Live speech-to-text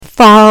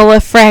a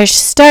fresh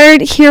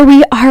start. Here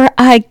we are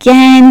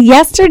again.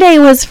 Yesterday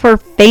was for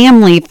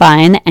family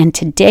fun, and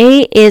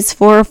today is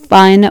for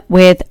fun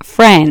with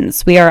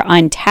friends. We are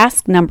on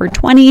task number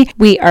 20.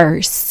 We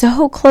are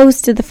so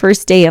close to the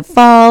first day of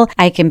fall.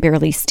 I can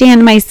barely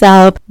stand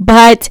myself,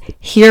 but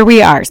here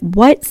we are.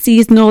 What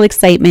seasonal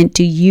excitement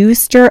do you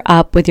stir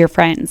up with your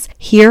friends?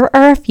 Here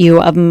are a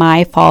few of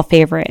my fall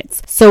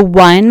favorites. So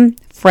one,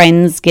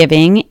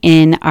 Friendsgiving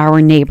in our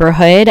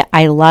neighborhood.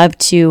 I love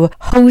to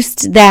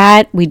host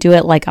that. We do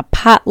it like a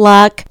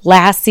potluck.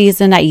 Last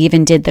season, I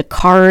even did the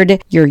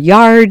card your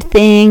yard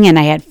thing, and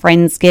I had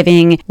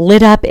Friendsgiving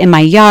lit up in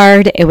my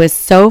yard. It was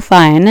so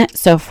fun.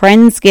 So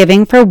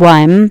Friendsgiving for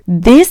one.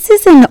 This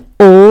is an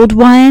old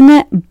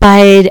one,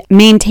 but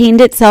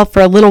maintained itself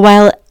for a little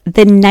while.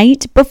 The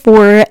night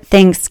before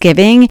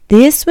Thanksgiving,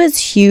 this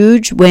was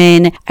huge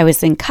when I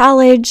was in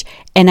college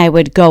and I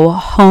would go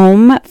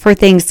home for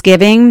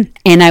Thanksgiving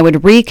and I would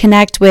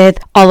reconnect with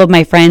all of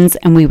my friends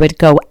and we would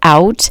go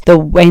out the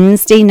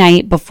Wednesday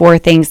night before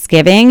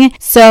Thanksgiving.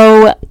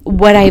 So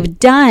what I've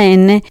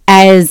done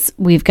as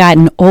we've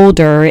gotten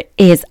older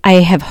is I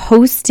have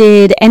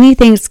hosted any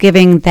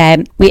Thanksgiving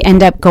that we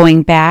end up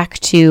going back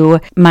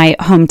to my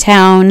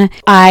hometown.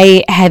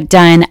 I have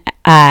done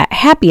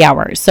happy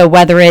hours. So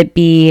whether it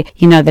be,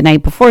 the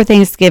night before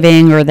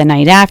Thanksgiving or the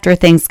night after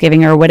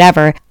Thanksgiving or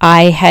whatever,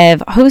 I have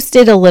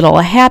hosted a little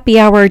happy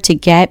hour to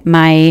get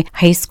my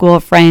high school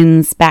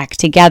friends back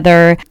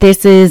together.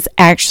 This is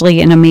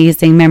actually an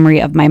amazing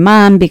memory of my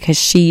mom because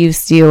she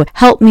used to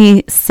help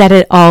me set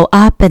it all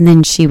up and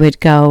then she would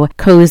go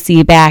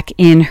cozy back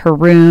in her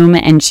room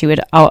and she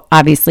would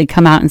obviously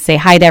come out and say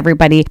hi to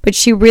everybody, but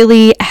she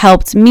really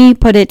helped me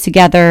put it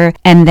together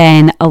and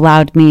then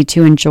allowed me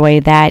to enjoy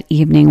that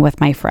evening with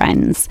my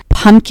friends.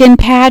 Pumpkin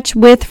patch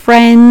with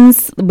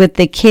friends, with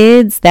the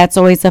kids, that's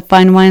always a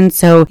fun one.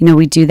 So,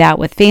 we do that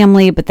with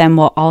family, but then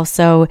we'll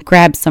also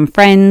grab some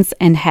friends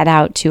and head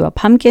out to a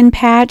pumpkin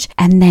patch.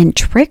 And then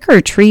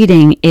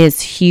trick-or-treating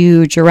is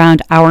huge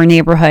around our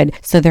neighborhood.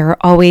 So there are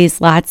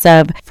always lots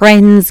of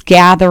friends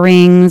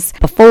gatherings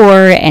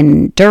before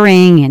and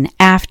during and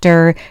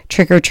after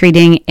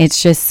trick-or-treating.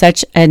 It's just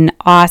such an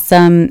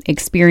awesome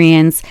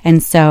experience.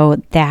 And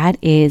so that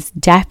is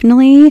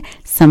definitely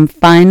some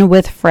fun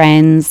with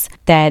friends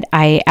that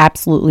I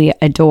absolutely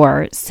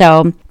adore.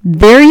 So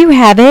there you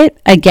have it.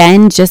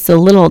 Again, just a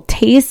little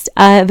taste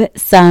of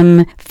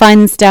some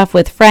fun stuff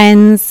with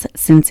friends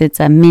since it's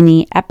a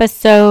mini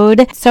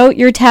episode. So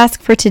your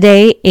task for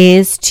today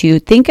is to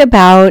think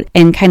about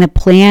and kind of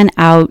plan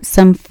out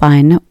some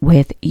fun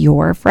with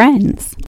your friends.